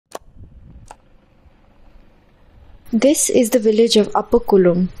This is the village of Upper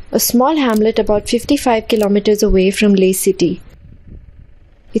Kulum, a small hamlet about 55 kilometers away from Leh city.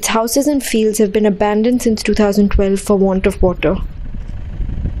 Its houses and fields have been abandoned since 2012 for want of water.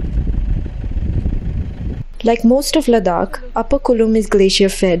 Like most of Ladakh, Upper Kulum is glacier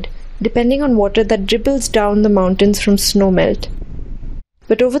fed, depending on water that dribbles down the mountains from snowmelt.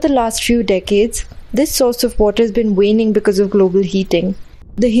 But over the last few decades, this source of water has been waning because of global heating.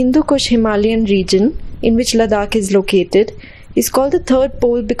 The Hindu Kush Himalayan region, in which Ladakh is located, is called the third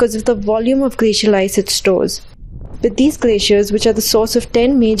pole because of the volume of glacial ice it stores. But these glaciers, which are the source of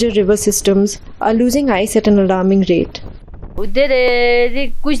 10 major river systems, are losing ice at an alarming rate. उधर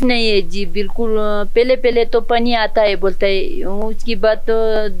कुछ नहीं है जी, बिल्कुल पहले तो पानी आता है बोलता है। उसकी बात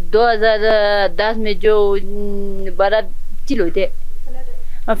तो 2010 में जो 12 चिल हुए थे,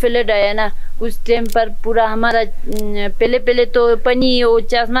 फ्लड आया ना, उस टाइम पर पूरा हमारा पहले तो पानी वो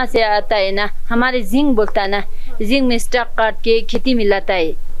चश्मा से आता है ना, हमारे जिंग बोलता है ना, जिंग में स्टॉक काट के खेती में लाता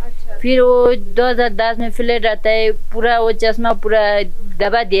है। फिर वो 2010 में फ्लड आता है, पूरा वो चश्मा पूरा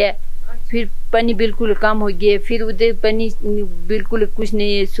दबा दिया, फिर पानी बिल्कुल कम हो गया। फिर उधर पानी बिल्कुल कुछ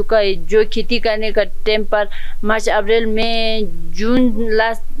नहीं है, सूखा है। जो खेती करने का टाइम पर मार्च अप्रैल में जून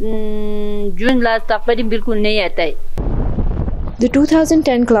लास्ट तक पानी बिल्कुल नहीं आता है। The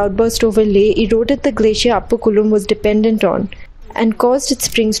 2010 cloudburst over Leh eroded the glacier Upper Kulum was dependent on and caused its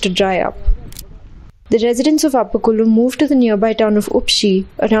springs to dry up. The residents of Upper Kulum moved to the nearby town of Upshi,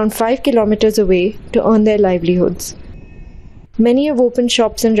 around 5 kilometers away, to earn their livelihoods. Many have opened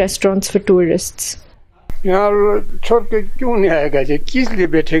shops and restaurants for tourists. यहाँ छोड़ के क्यों नहीं आएगा जी? किस लिए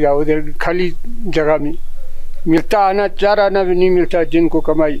बैठेगा उधर खाली जगह में? मिलता आना, चारा आना भी नहीं मिलता जिनको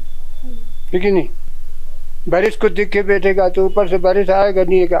कमाई, ठीक है नहीं? बारिश को देख के बैठेगा तो ऊपर से बारिश आएगा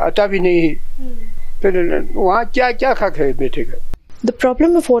नहीं, आता भी नहीं है, फिर वहाँ क्या खा के बैठेगा? The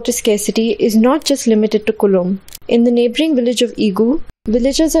problem of water scarcity is not just limited to Kulum. In the neighboring village of Igu,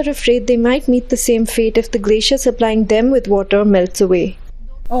 villagers are afraid they might meet the same fate if the glacier supplying them with water melts away.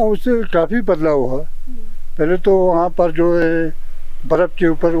 हाँ, उससे काफ़ी बदलाव हुआ। पहले तो वहाँ पर जो है बर्फ़ के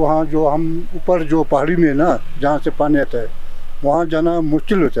ऊपर, वहाँ जो हम ऊपर जो पहाड़ी में ना जहाँ से पानी आता है, वहाँ जाना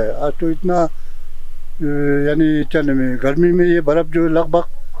मुश्किल होता है। आज तो इतना यानी चलने में गर्मी में ये बर्फ़ जो लगभग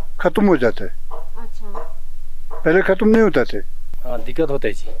ख़त्म हो जाता है। अच्छा। पहले ख़त्म नहीं होता थे। हाँ, दिक्कत होता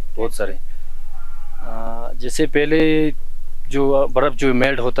है जी, बहुत सारे। जैसे पहले जो बर्फ़ जो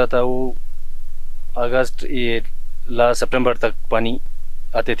मेल्ट होता था वो अगस्त ये लास्ट सितंबर तक पानी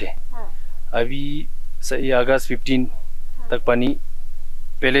आते थे। हाँ। अभी ये अगस्त 15 तक पानी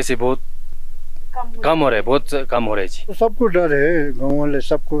पहले से बहुत कम हो रहा है, बहुत कम हो रहा है जी। तो सबको डर है, गाँव वाले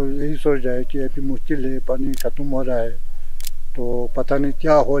सबको यही सोच रहा है कि अभी मुश्किल है, पानी ख़त्म हो रहा है तो पता नहीं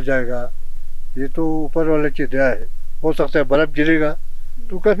क्या हो जाएगा। ये तो ऊपर वाले की दया है, हो सकता है बर्फ़ गिरेगा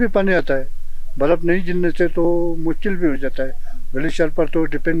तो काफ़ी पानी आता है, बर्फ़ नहीं गिरने से तो मुश्किल भी हो जाता है। ग्लेशियर पर तो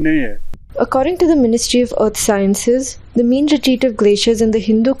डिपेंड नहीं है। According to the Ministry of Earth Sciences, the mean retreat of glaciers in the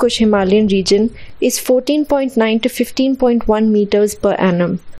Hindu Kush Himalayan region is 14.9 to 15.1 meters per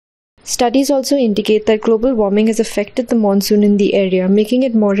annum. Studies also indicate that global warming has affected the monsoon in the area, making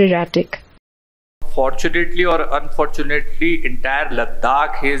it more erratic. Fortunately or unfortunately, entire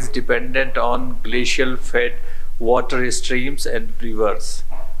Ladakh is dependent on glacial-fed water streams and rivers.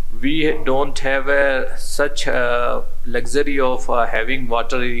 We don't have such a luxury of having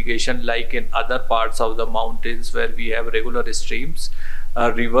water irrigation like in other parts of the mountains where we have regular streams,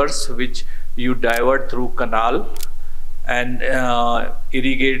 rivers which you divert through canal and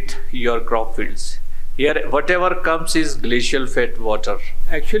irrigate your crop fields. Here whatever comes is glacial fed water.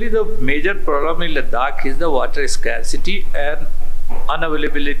 Actually the major problem in Ladakh is the water scarcity and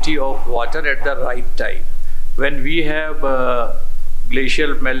unavailability of water at the right time. When we have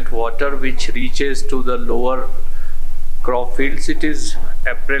glacial melt water which reaches to the lower crop fields, it is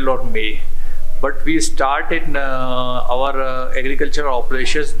April or May. But we start in our agricultural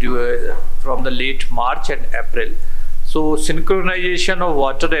operations from the late March and April. So synchronization of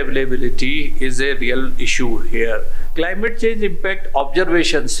water availability is a real issue here. Climate change impact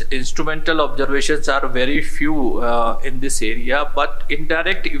observations, instrumental observations are very few in this area, but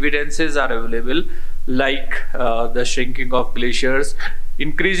indirect evidences are available like the shrinking of glaciers,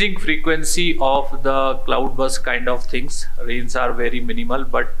 increasing frequency of the cloudburst kind of things. Rains are very minimal,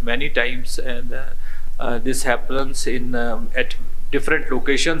 but many times this happens in at different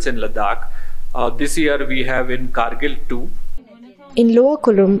locations in Ladakh. This year we have in Kargil too. In Lower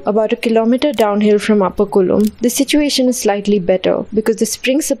Kulum, about a kilometer downhill from Upper Kulum, the situation is slightly better because the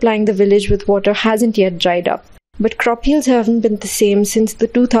spring supplying the village with water hasn't yet dried up. But crop yields haven't been the same since the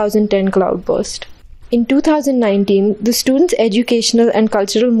 2010 cloudburst. In 2019, the Students' Educational and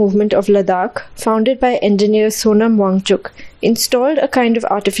Cultural Movement of Ladakh, founded by engineer Sonam Wangchuk, installed a kind of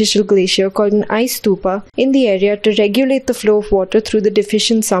artificial glacier called an ice stupa in the area to regulate the flow of water through the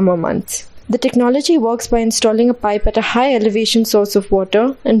deficient summer months. The technology works by installing a pipe at a high elevation source of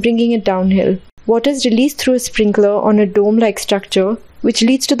water and bringing it downhill. Water is released through a sprinkler on a dome-like structure, which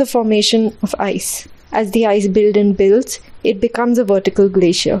leads to the formation of ice. As the ice builds, it becomes a vertical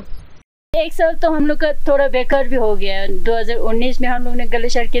glacier. एक साल तो हम लोग का थोड़ा बेकार भी हो गया। 2019 में हम लोग ने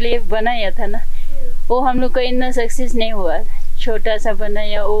ग्लेशियर के लिए बनाया था ना, वो हम लोग का इतना सक्सेस नहीं हुआ। छोटा सा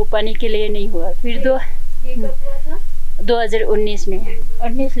बनाया, वो पानी के लिए नहीं हुआ। फिर 2019 में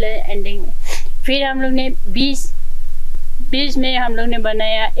 19 एंडिंग में फिर हम लोग ने 20 में हम लोग ने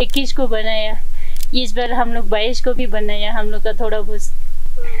बनाया, 21 को बनाया, इस बार हम लोग 22 को भी बनाया। हम लोग का थोड़ा बहुत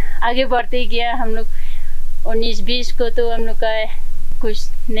आगे बढ़ते गया। हम लोग 19-20 को तो हम लोग का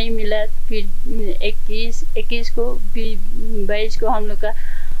कुछ नहीं मिला, फिर 21 को 22 को हम लोग का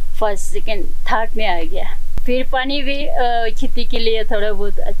फर्स्ट सेकंड थर्ड में आ गया। फिर पानी भी खेती के लिए थोड़ा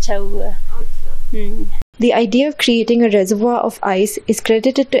बहुत अच्छा हुआ। The idea of creating a reservoir of ice is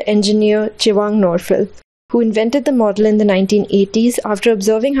credited to engineer Chewang Norfel, who invented the model in the 1980s after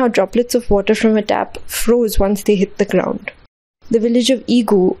observing how droplets of water from a tap froze once they hit the ground. The village of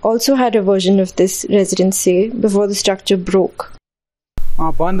Igu also had a version of this, residents say, before the structure broke.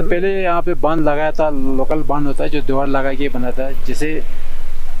 हाँ, बांध पहले यहाँ पे बांध लगाया था, local बांध होता है जो दीवार लगा के बनाता है। जैसे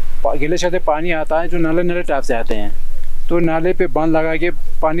ग्लेशियर से पानी आता है जो नाले टाइप से आते हैं, तो नाले पे बांध लगा के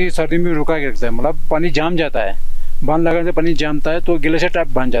पानी सर्दी में रुका के रखता है, मतलब पानी जाम जाता है। बांध लगाने से पानी जामता है तो ग्लेशियर टाइप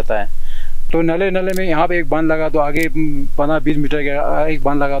बन जाता है। तो नाले में यहाँ पे एक बांध लगा तो आगे 15-20 मीटर का एक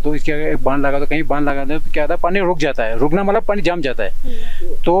बांध लगा, तो इसके आगे एक बांध लगा, तो कहीं बांध लगा तो क्या होता है, पानी रुक जाता है। रुकना मतलब पानी जाम जाता है।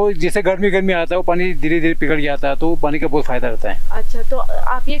 तो जैसे गर्मी आता है वो पानी धीरे धीरे पिघल जाता है, तो पानी का बहुत फायदा रहता है। अच्छा, तो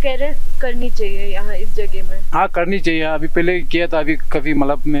आप ये कह रहे हैं करनी चाहिए यहाँ इस जगह में? हाँ, करनी चाहिए। अभी पहले किया था, अभी कभी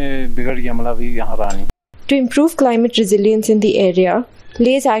मतलब में बिगड़ गया, मतलब अभी यहाँ रहा नहीं। To improve climate resilience in the area,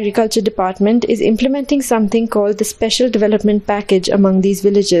 Leh's Agriculture Department is implementing something called the Special Development Package among these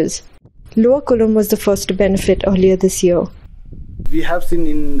villages. Lower Kulum was the first to benefit earlier this year. We have seen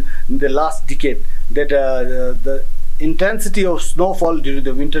in the last decade that the intensity of snowfall during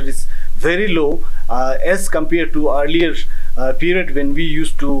the winter is very low as compared to earlier period when we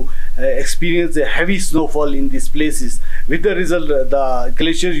used to experience a heavy snowfall in these places. With the result, the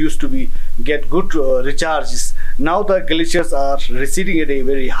glaciers used to get good recharges. Now the glaciers are receding at a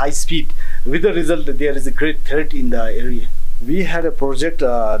very high speed. With the result, there is a great threat in the area. We had a project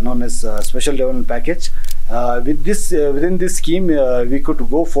known as Special Development Package. Within this scheme, we could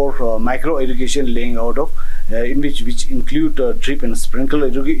go for micro irrigation laying out of in which include drip and sprinkle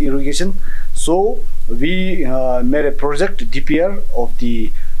irrigation. So we made a project DPR of the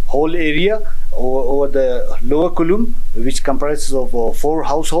whole area over the Lower Kulum, which comprises of 4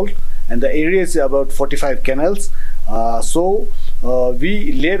 households, and the area is about 45 canals. So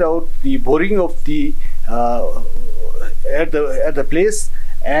we laid out the boring of the at the place,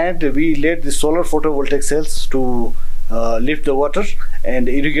 and we laid the solar photovoltaic cells to lift the water and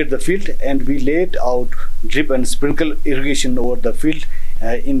irrigate the field, and we laid out drip and sprinkle irrigation over the field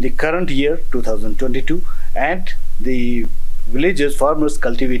in the current year 2022. And the villagers, farmers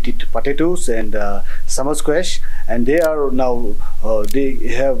cultivated potatoes and summer squash, and they are now they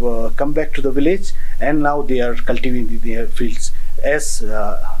have come back to the village, and now they are cultivating their fields as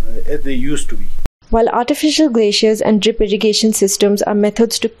they used to be. While artificial glaciers and drip irrigation systems are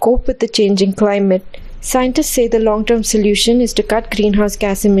methods to cope with the changing climate, scientists say the long-term solution is to cut greenhouse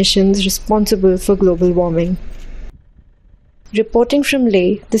gas emissions responsible for global warming. Reporting from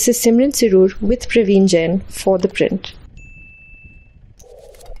Leh, this is Simran Sirur with Praveen Jain for ThePrint.